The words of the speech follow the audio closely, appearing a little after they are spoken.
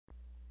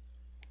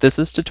This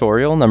is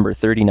tutorial number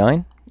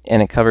 39,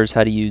 and it covers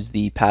how to use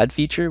the pad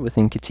feature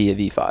within CATIA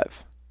v5.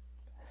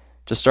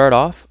 To start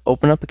off,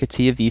 open up a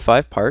CATIA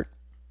v5 part.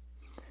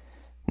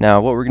 Now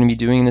what we're going to be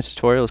doing in this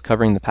tutorial is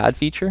covering the pad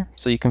feature,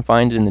 so you can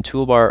find it in the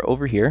toolbar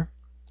over here,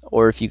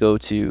 or if you go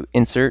to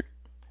Insert,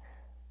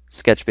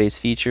 Sketch Base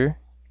Feature,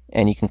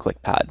 and you can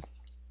click Pad.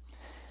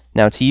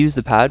 Now to use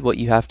the pad, what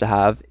you have to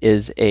have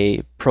is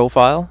a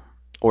profile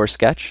or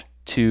sketch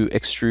to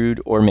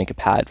extrude or make a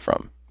pad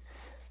from.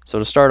 So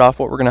to start off,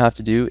 what we're going to have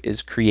to do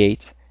is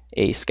create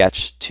a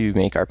sketch to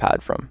make our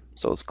pad from.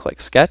 So let's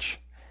click Sketch,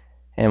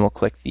 and we'll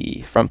click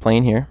the front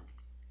plane here,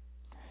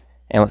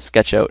 and let's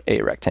sketch out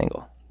a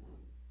rectangle.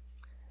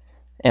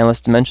 And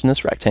let's dimension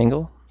this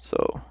rectangle.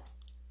 So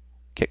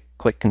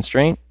click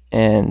Constraint,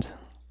 and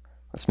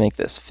let's make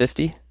this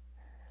 50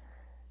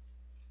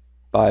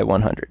 by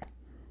 100.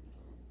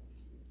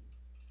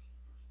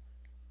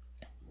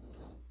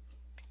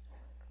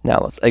 Now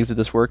let's exit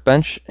this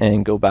workbench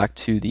and go back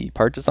to the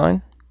part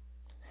design.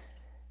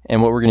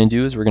 And what we're going to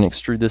do is we're going to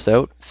extrude this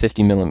out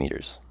 50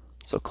 millimeters.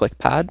 So click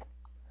Pad,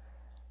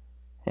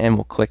 and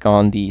we'll click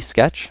on the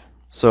sketch.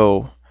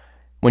 So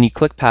when you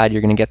click Pad,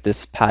 you're going to get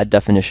this pad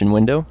definition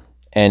window,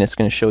 and it's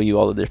going to show you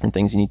all the different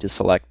things you need to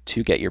select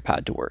to get your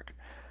pad to work.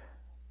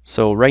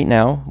 So right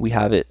now we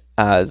have it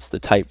as the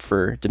type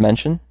for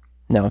dimension.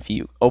 Now if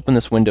you open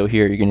this window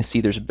here, you're going to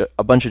see there's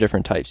a bunch of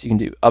different types. You can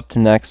do up to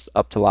next,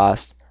 up to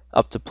last,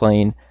 up to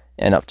plane,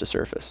 and up to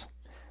surface.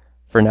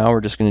 For now, we're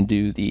just going to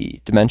do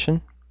the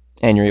dimension,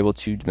 and you're able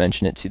to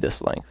dimension it to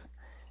this length.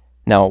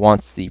 Now it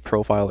wants the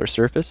profile or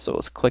surface, so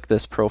let's click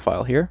this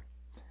profile here,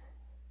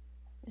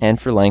 and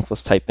for length,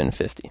 let's type in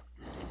 50.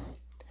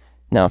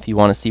 Now if you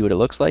want to see what it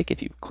looks like,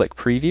 if you click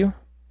Preview,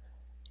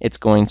 it's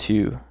going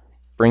to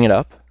bring it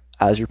up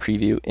as your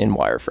preview in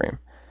wireframe.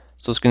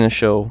 So it's going to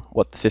show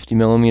what the 50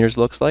 millimeters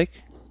looks like,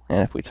 and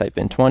if we type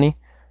in 20,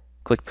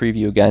 click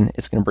Preview again,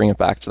 it's going to bring it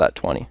back to that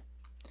 20.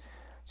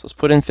 So let's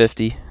put in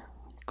 50,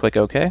 click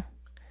OK,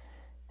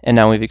 and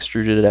now we've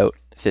extruded it out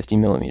 50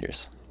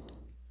 millimeters.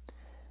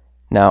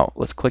 Now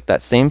let's click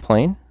that same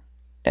plane,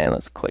 and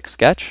let's click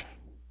Sketch,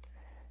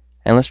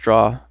 and let's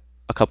draw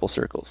a couple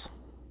circles.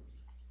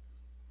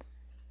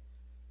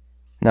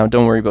 Now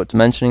don't worry about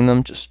dimensioning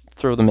them, just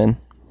throw them in.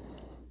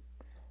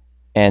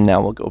 And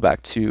now we'll go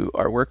back to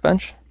our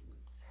workbench.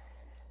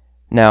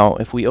 Now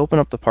if we open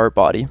up the part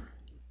body,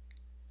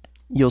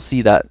 you'll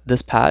see that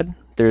this pad,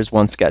 there's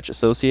one sketch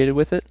associated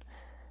with it.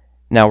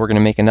 Now we're going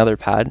to make another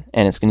pad,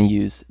 and it's going to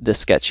use this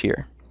sketch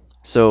here.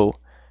 So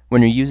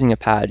when you're using a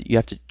pad, you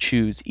have to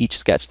choose each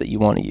sketch that you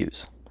want to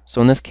use.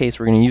 So in this case,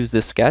 we're going to use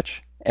this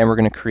sketch, and we're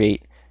going to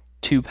create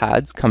two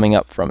pads coming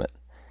up from it.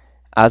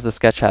 As the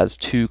sketch has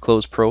two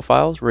closed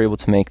profiles, we're able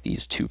to make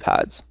these two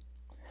pads.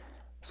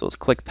 So let's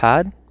click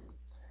Pad,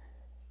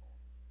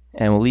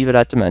 and we'll leave it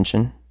at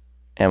dimension,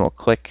 and we'll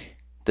click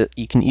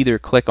you can either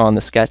click on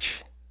the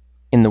sketch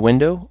in the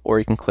window, or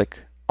you can click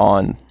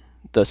on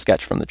the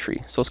sketch from the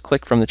tree. So let's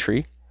click from the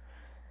tree,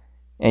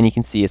 and you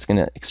can see it's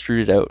going to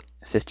extrude it out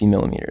 50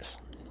 millimeters.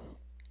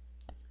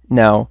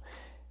 Now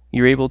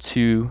you're able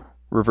to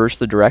reverse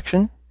the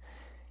direction.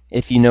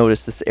 If you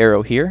notice, this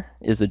arrow here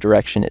is the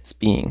direction it's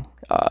being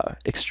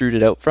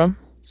extruded out from.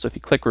 So if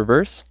you click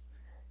reverse,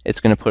 it's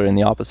going to put it in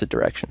the opposite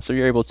direction. So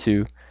you're able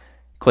to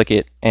click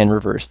it and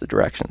reverse the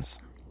directions.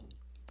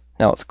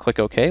 Now let's click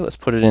OK. Let's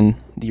put it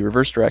in the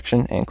reverse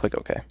direction and click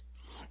OK.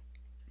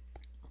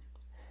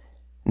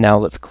 Now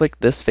let's click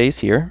this face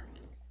here,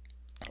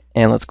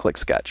 and let's click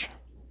Sketch.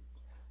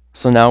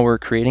 So now we're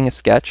creating a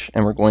sketch,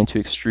 and we're going to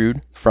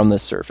extrude from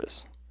this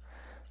surface.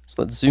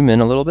 So let's zoom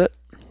in a little bit.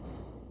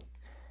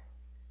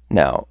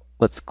 Now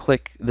let's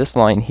click this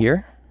line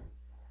here,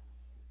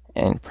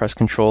 and press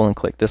Control and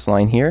click this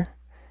line here,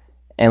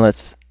 and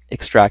let's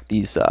extract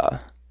these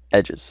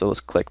edges. So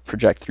let's click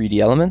Project 3D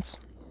Elements,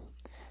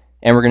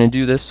 and we're going to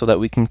do this so that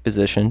we can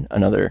position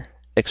another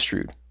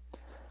extrude.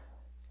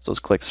 So let's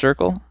click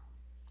Circle,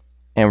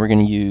 and we're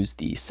going to use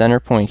the center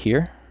point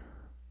here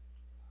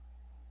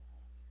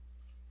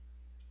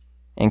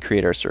and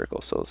create our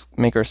circle. So let's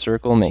make our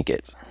circle, make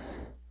it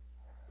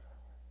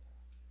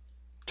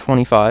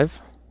 25.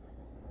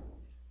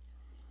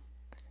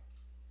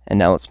 And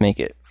now let's make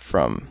it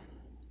from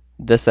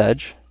this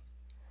edge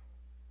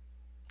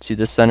to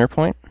this center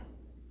point.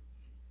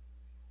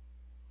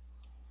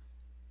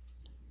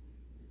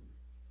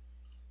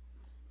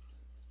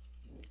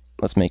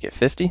 Let's make it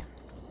 50.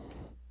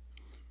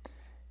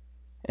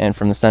 And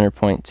from the center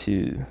point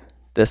to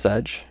this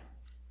edge,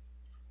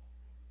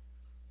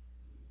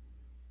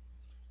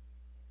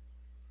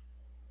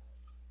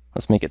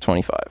 let's make it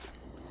 25.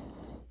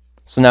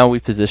 So now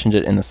we've positioned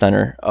it in the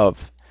center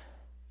of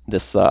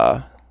this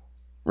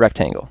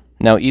rectangle.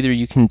 Now either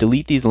you can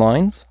delete these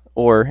lines,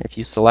 or if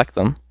you select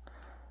them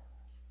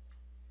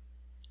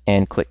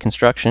and click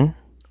Construction,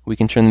 we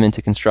can turn them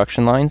into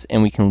construction lines,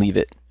 and we can leave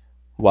it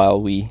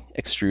while we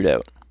extrude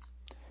out.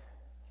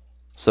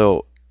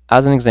 So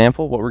as an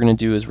example, what we're going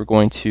to do is we're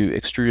going to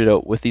extrude it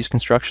out with these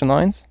construction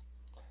lines.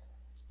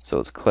 So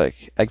let's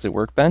click Exit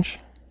Workbench,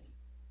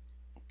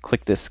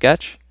 click this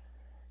sketch,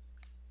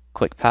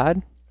 click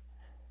pad,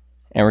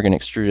 and we're going to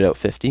extrude it out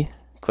 50,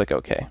 click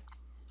OK.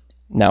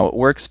 Now it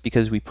works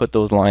because we put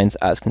those lines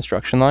as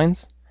construction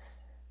lines.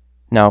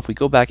 Now if we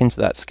go back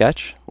into that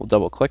sketch, we'll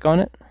double click on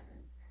it.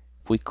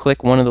 If we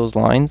click one of those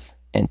lines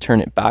and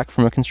turn it back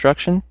from a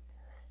construction,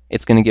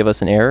 it's going to give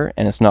us an error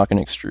and it's not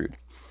going to extrude.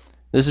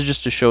 This is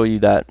just to show you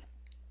that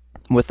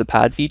with the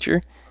pad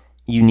feature,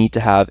 you need to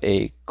have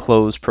a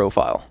closed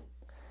profile.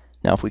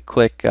 Now if we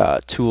click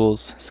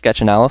Tools,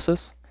 Sketch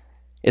Analysis,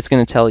 it's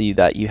going to tell you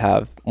that you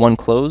have one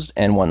closed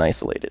and one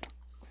isolated.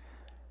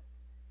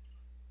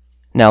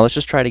 Now let's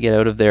just try to get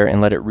out of there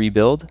and let it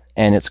rebuild,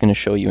 and it's going to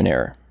show you an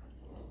error.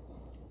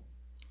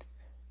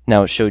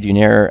 Now it showed you an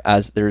error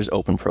as there's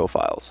open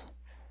profiles.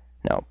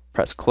 Now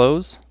press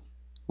close,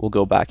 we'll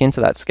go back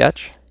into that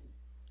sketch,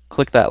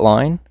 click that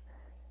line,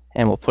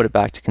 and we'll put it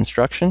back to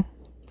construction.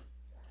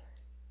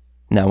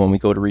 Now when we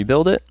go to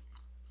rebuild it,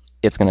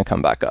 it's going to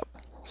come back up.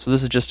 So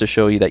this is just to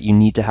show you that you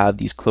need to have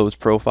these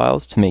closed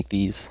profiles to make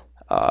these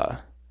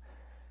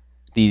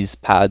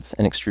pads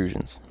and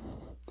extrusions.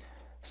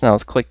 So now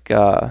let's click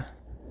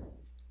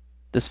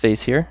this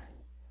face here,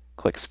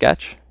 click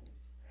sketch,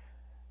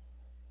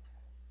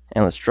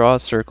 and let's draw a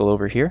circle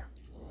over here.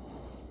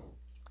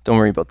 Don't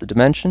worry about the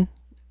dimension,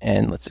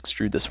 and let's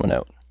extrude this one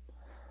out.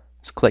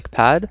 Let's click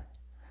pad,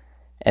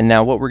 and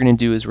now what we're going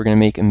to do is we're going to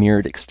make a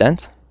mirrored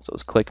extent. So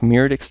let's click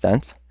mirrored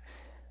extent,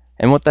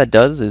 and what that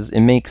does is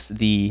it makes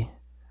the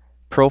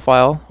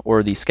profile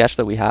or the sketch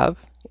that we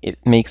have,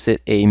 it makes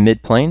it a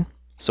mid-plane,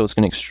 so it's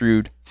going to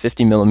extrude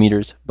 50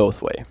 millimeters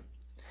both way,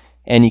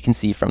 and you can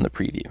see from the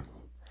preview.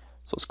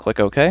 So let's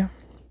click OK,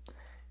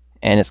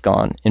 and it's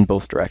gone in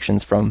both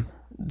directions from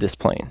this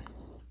plane.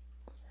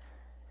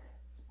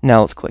 Now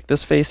let's click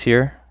this face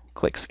here,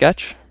 click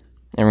sketch,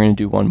 and we're going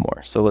to do one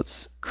more. So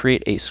let's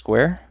create a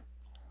square,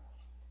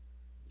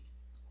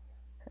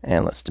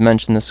 and let's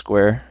dimension this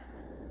square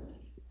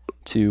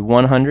to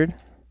 100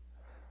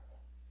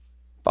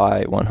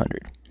 by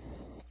 100.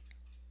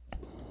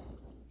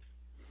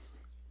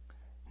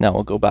 Now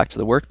we'll go back to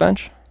the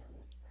workbench.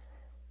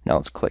 Now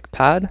let's click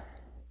pad,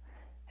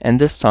 and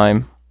this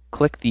time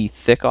click the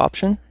thick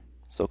option.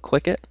 So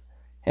click it,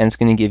 and it's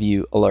going to give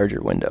you a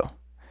larger window.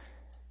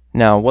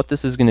 Now what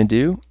this is going to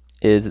do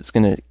is it's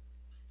going to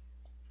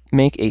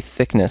make a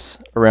thickness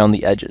around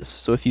the edges.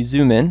 So if you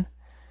zoom in,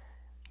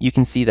 you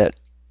can see that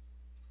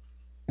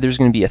there's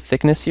going to be a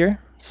thickness here.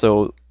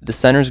 So the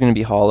center is going to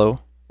be hollow,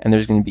 and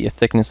there's going to be a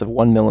thickness of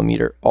 1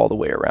 millimeter all the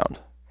way around.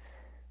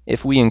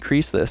 If we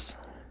increase this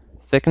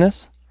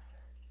thickness,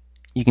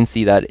 you can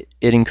see that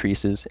it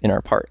increases in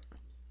our part.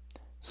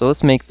 So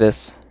let's make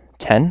this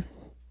 10,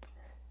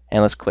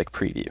 and let's click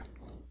preview.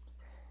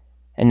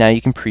 And now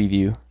you can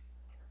preview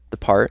the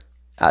part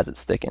as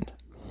it's thickened.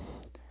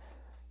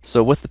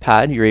 So with the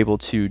pad, you're able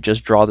to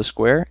just draw the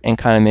square and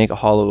kind of make a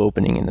hollow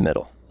opening in the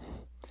middle.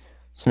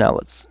 So now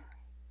let's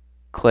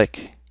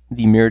click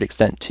the mirrored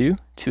extent to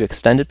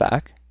extend it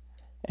back,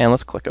 and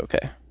let's click OK.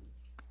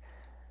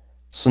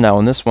 So now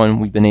in this one,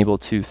 we've been able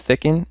to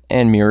thicken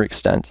and mirror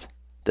extend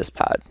this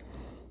pad.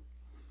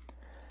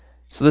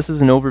 So this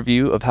is an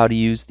overview of how to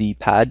use the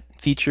pad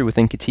feature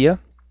within CATIA.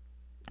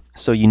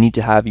 So you need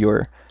to have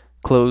your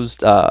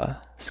closed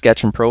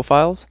sketch and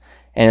profiles,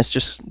 and it's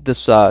just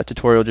this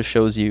tutorial just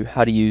shows you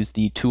how to use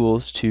the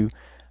tools to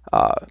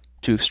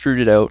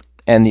extrude it out,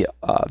 and the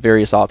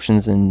various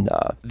options and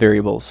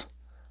variables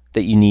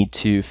that you need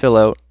to fill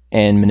out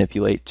and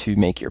manipulate to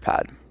make your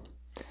pad.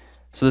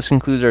 So this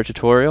concludes our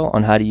tutorial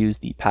on how to use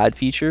the pad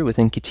feature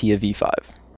within CATIA V5.